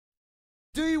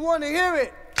Do you want to hear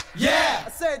it? Yeah! I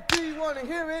said, do you want to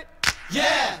hear it?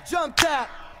 Yeah! Jump tap!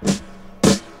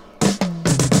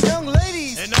 Young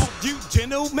ladies! And all you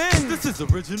gentlemen, this is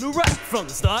original rap from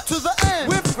the start To the end!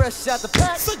 We're fresh out the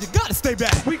pack! So you gotta stay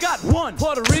back. We got one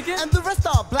Puerto Rican And the rest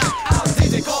are black! Our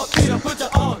DJ called Theodore, put you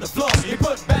on the floor. He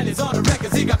put bandits on the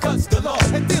records, he got cuts galore.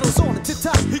 And Theodore's on the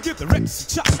tip-top! He give the records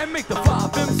a chop and make the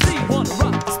 5 MC wanna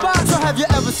rock the spot. So have you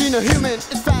ever seen a human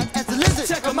as fat as a lizard?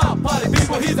 Check him out, party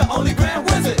people, he's the only grand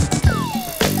wizard.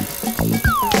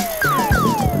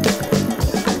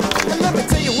 And let me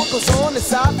tell you what goes on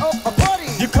inside of a party!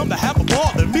 You come to have a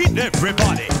ball and meet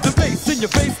everybody. The face in your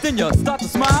face, then you start to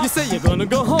smile. You say you're gonna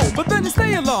go home, but then you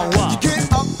stay a long while.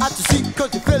 Get up out your seat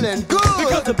cause you're feeling good!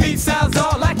 Because the beat sounds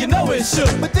all like you know it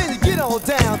should. But then you get on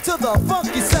down to the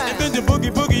funky sound! And then you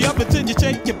boogie up until you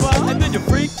shake your butt. And then you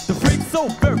freak, the freak's so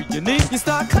very unique. You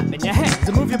start clapping your hands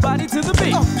and move your body to the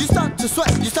beat. Oh, you start to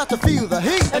sweat, you start to feel the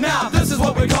heat! And now this is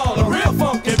what we call a real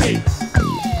funky beat.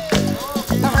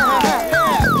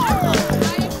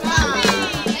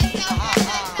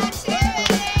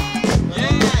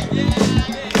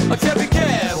 Okay, be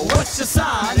careful, what's your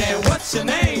sign and what's your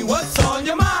name? What's on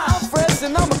your mind? I'm fresh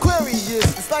and I'm Aquarius.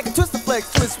 It's like a twist of flex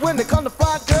twist. When they come to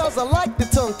fly girls, I like the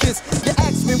tongue kiss. You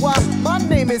ask me why, my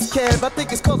name is Kev. I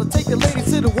think it's cause I take the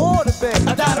ladies to the water bed.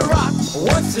 I gotta rock.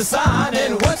 What's your sign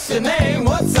and what's your name?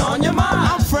 What's on your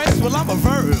mind? I'm French, well I'm a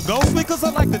Virgo because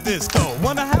I like the disco.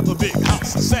 Wanna have a big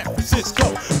house in San Francisco.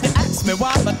 You ask me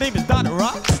why my name is Dr.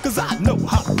 Rock, cause I know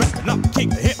how to rap and I'm the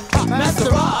king of hip hop. Master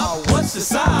Rob, what's your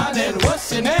sign and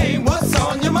what's your name? What's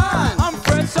on your mind? I'm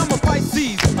French, I'm a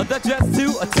Pisces, that dress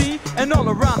to a T, and all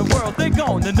around the world they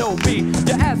gonna know me.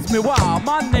 You ask me why,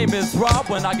 my name is Rob.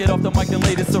 When I get off the mic, the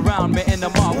ladies surround me in the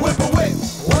mob. Whip a whip,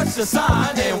 what's your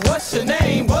sign and what's your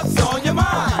name? What's on your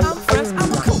mind? I'm fresh,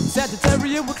 I'm a cool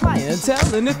Sagittarius with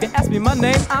clientele, and if you ask me my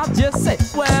name, I'll just say,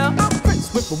 well, I'm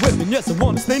Prince Whip a Whip, and yes, I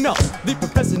wanna stay up, the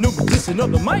professional musician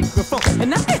of the microphone.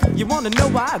 And now if you wanna know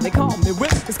why they call me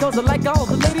Whip, it's cause I like all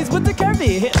the ladies with the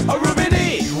curvy hip. A Ruby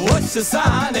D, what's your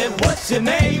sign and what's your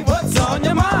name? What's on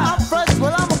your mind? I'm fresh,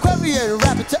 well I'm Aquarian,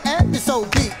 rapping to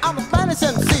episode D. I'm a Spanish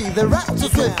MC, the rap so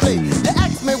swiftly. You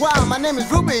ask me why, my name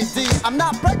is Ruby D. I'm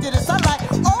not prejudiced, I like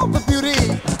all the beauty.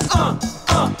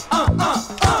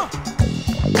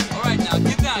 Alright, now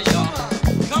get down, y'all.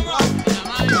 Come on.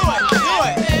 Do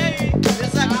it.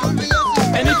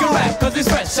 And he can rap cause he's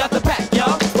fresh out the pack,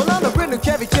 y'all. Well I'm the original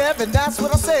Kev, and that's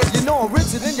what I said. You know I'm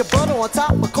richer than your butter on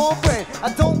top of cornbread.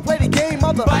 I don't play the game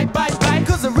of the Bite,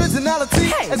 cause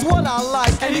originality is what I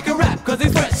like. and he can rap cause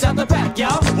he's fresh out the pack,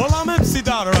 y'all. Well, I'm MC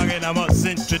Dr. Rock and I must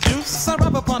introduce. I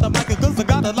rap upon the mic cause I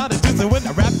got a lot of juice. And when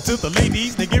I rap to the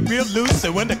ladies, they get real loose.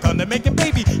 And when they come to make a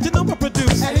baby, you know I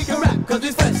produce. And he can rap cause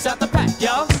he's fresh out the pack,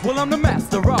 y'all. Well, I'm the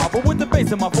master Rob, but with the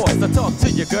bass in my voice, I talk to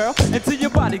you, girl, until your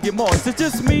body get moist. It's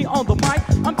just me on the mic,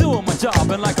 I'm doing my job,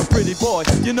 and like a pretty boy,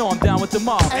 you know I'm down with the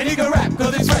mob. And he can rap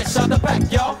cause he's fresh out the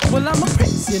pack, y'all. Well, I'm a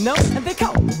prince, you know, and they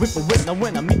call me Whip a Whip. Now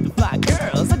when I meet the fly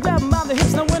girls, I grab them by the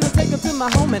hips. Now when I take them to my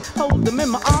home and hold them in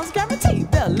my arms,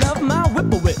 guaranteed they'll love my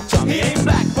Whip a Whip. He ain't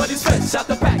black, but he's fresh out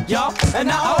the pack, y'all. And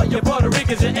now all you Puerto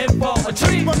Ricans, you're in for a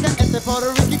treat. Porque este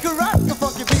Puerto Rican can rock the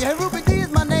funky beat. Hey, Ruby D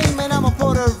is my name and I'm a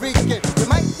Puerto Rican. You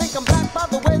might think I'm black by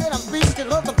the way that I'm speaking.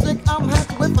 Look, I'm sick, I'm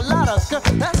happy with a lot of skirt.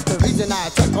 That's the reason I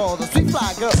attract all the sweet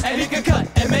fly girls. And he can cut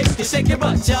and make you shake your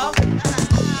butt, y'all.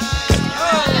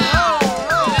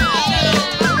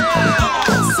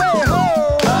 Say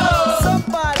ho,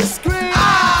 somebody scream.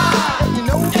 And you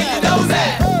know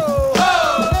that. Ho,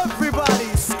 everybody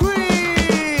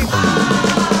scream.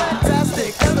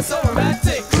 Fantastic, Ever so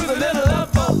romantic, cruise a little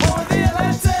love boat on the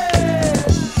Atlantic.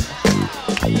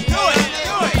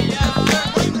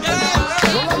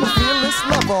 Well, I'm a fearless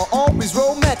lover, always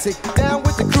romantic. Down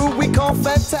with the crew we call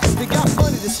fantastic. Got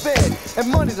money to spend and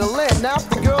money to lend. Now if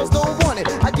the girls don't want it,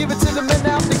 I give it to them and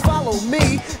now they follow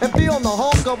me. And be on the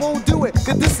hawk, I won't do it,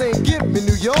 cause this ain't give me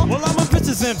New York. Well, I'm a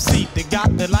bitch's MC, they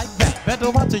got it like that. Better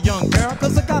watch a young girl,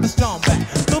 cause I got a strong back.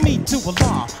 Don't mean to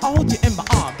alarm, I hold you in my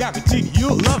arm. Guarantee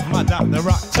you'll love my Dr.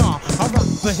 Rock charm. I rock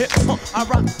the hip, I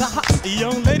rock the hot. The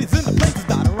young ladies in the place is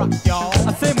Dr. Rock, y'all.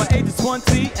 I say my age is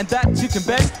 20, and that you can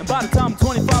bet. And by the time I'm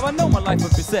 25, I know my life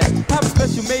will be set. Have a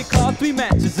special made car, 3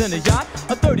 matches in a yacht,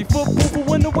 a 30-foot pool for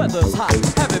when the weather's hot.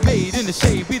 Have it made in the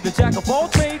shade, be the jack of all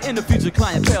trade. In the future,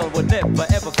 clientele will never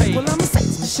ever fade. Well, I'm a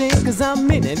sex machine, cause I'm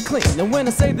mean and clean. And when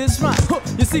I say this rhyme,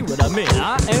 you see what I mean.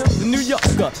 I am the New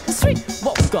Yorker, the street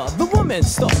walker, the woman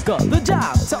stalker, the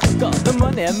job talker, the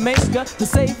money maker, the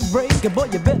safe breaker. Boy,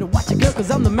 you better watch your girl,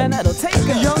 cause I'm the man that'll take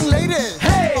her. Young ladies,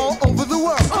 Hey! all over the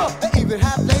world. They even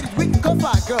have ladies we can call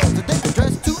fly girls. That they can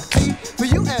dress to a T for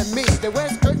you and me. They wear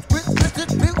skirts with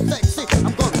real sexy. I'm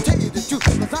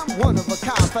one of a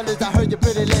kind. Fellas, I heard your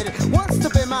pretty lady wants to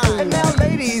be mine. And now,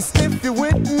 ladies, if you're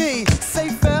with me, say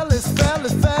fellas,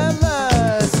 fellas,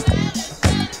 fellas.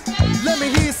 Let me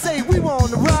hear you say we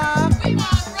wanna rock.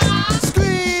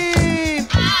 Scream.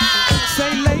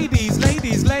 Say ladies,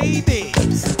 ladies,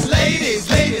 ladies. Ladies,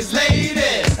 ladies,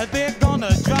 ladies. They're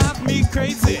gonna drive me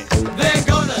crazy. They're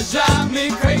gonna drive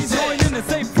me crazy. Join in and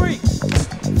say free.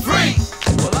 Free.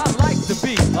 Well, I like the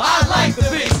beat. I like the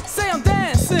beat. Say I'm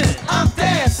dancing. I'm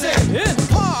dancing In the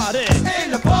party.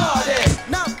 in the party.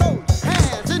 Now throw your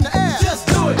hands in the air. Just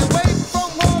do it. And wave from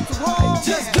wall to wall.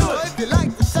 Just do it. If you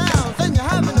like the sounds and you're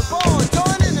having a ball,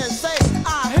 join in and say,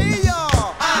 I hear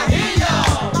y'all. I hear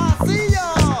y'all. I see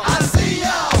y'all. I see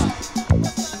y'all.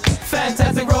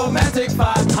 Fantastic romantic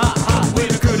vibe. Ha ha. We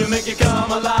the crew to make you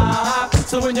come alive.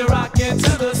 So when you're rocking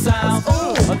to the sound,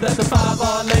 ooh, that the five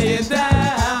are laying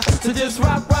down. So just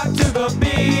rock, rock to the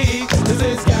beat. This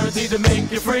is guaranteed to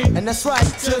make you free. And that's right.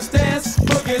 Just dance,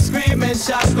 boogie, scream, and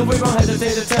shout. Cause we won't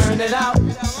hesitate to turn it out.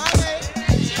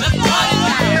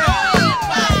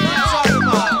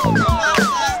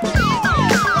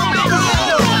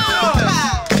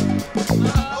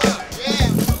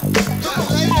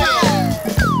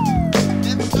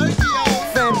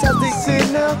 Fantastic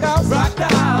signal house. Rock the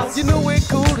house, You know we're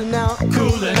cooling out.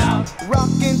 cooling out.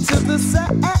 Rocking to the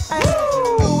side.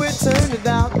 Oh, we're turning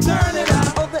out. Turn it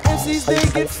out. All the MCs, they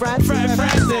get frantic.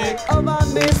 Frantic. Of our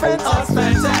name, fantastic.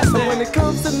 fantastic. But when it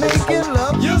comes to making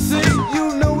love, You see,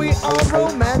 you know we are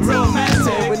romantic.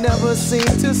 Romantic. We never seem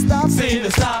to stop. see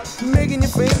the stop, Making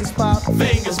your fingers pop.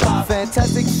 fingers pop.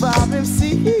 Fantastic 5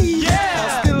 MC.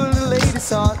 Yeah. Still in the ladies'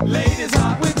 heart. Ladies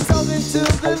hot, We're talking to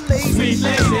the ladies. sweet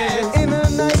lady.